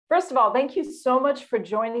First of all, thank you so much for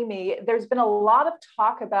joining me. There's been a lot of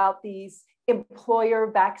talk about these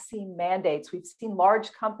employer vaccine mandates. We've seen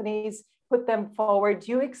large companies put them forward.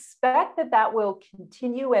 Do you expect that that will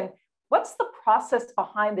continue? And what's the process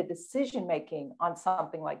behind the decision-making on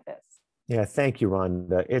something like this? Yeah, thank you,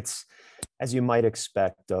 Rhonda. It's, as you might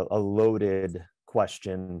expect, a loaded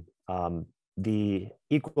question. The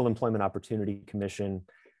Equal Employment Opportunity Commission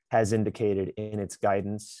has indicated in its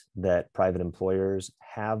guidance that private employers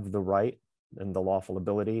have the right and the lawful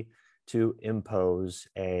ability to impose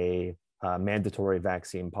a mandatory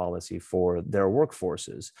vaccine policy for their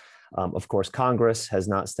workforces. Of course, Congress has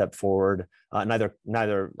not stepped forward, neither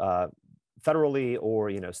federally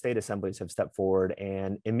or state assemblies have stepped forward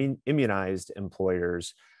and immunized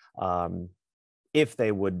employers if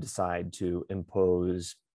they would decide to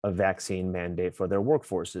impose a vaccine mandate for their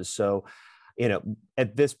workforces. So,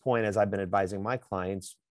 at this point, as I've been advising my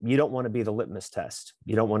clients, you don't want to be the litmus test.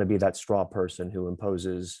 You don't want to be that straw person who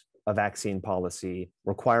imposes a vaccine policy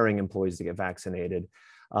requiring employees to get vaccinated,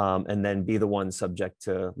 and then be the one subject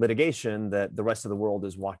to litigation that the rest of the world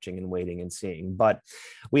is watching and waiting and seeing. But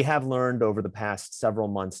we have learned over the past several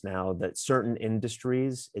months now that certain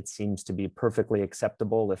industries, it seems to be perfectly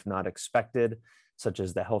acceptable, if not expected, such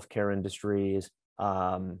as the healthcare industries,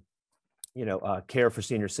 care for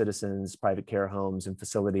senior citizens, private care homes and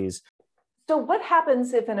facilities. So what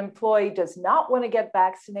happens if an employee does not want to get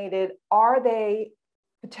vaccinated? Are they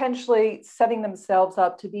potentially setting themselves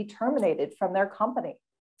up to be terminated from their company?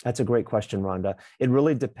 That's a great question, Rhonda. It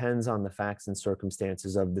really depends on the facts and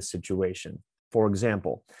circumstances of the situation. For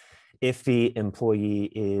example, if the employee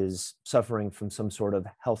is suffering from some sort of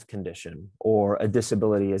health condition or a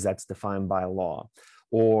disability as that's defined by law,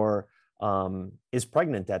 or is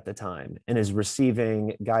pregnant at the time and is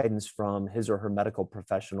receiving guidance from his or her medical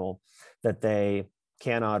professional that they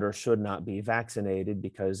cannot or should not be vaccinated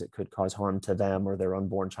because it could cause harm to them or their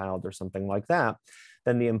unborn child or something like that,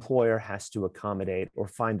 then the employer has to accommodate or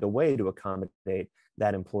find a way to accommodate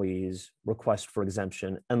that employee's request for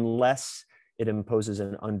exemption unless it imposes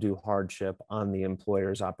an undue hardship on the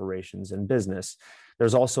employer's operations and business.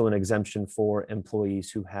 There's also an exemption for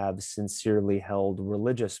employees who have sincerely held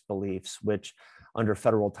religious beliefs, which under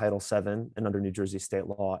federal Title VII and under New Jersey state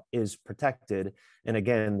law is protected. And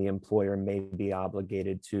again, the employer may be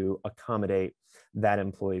obligated to accommodate that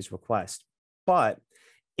employee's request. But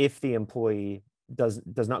if the employee does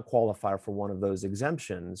not qualify for one of those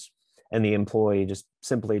exemptions, and the employee just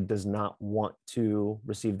simply does not want to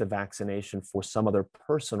receive the vaccination for some other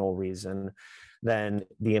personal reason, then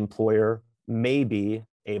the employer may be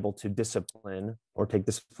able to discipline or take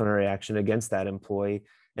disciplinary action against that employee,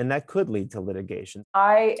 and that could lead to litigation.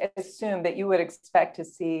 I assume that you would expect to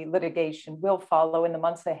see litigation will follow in the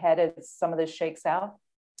months ahead as some of this shakes out.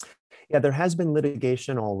 Yeah, there has been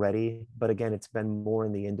litigation already, but again, it's been more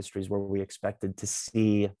in the industries where we expected to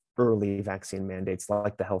see early vaccine mandates,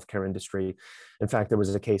 like the healthcare industry. In fact, there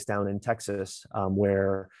was a case down in Texas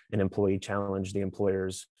where an employee challenged the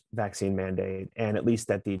employer's vaccine mandate, and at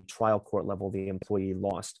least at the trial court level, the employee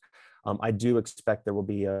lost. I do expect there will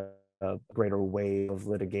be a greater wave of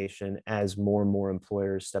litigation as more and more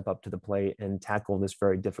employers step up to the plate and tackle this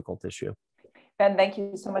very difficult issue. Ben, thank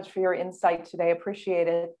you so much for your insight today. Appreciate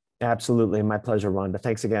it. Absolutely. My pleasure, Rhonda.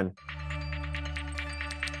 Thanks again.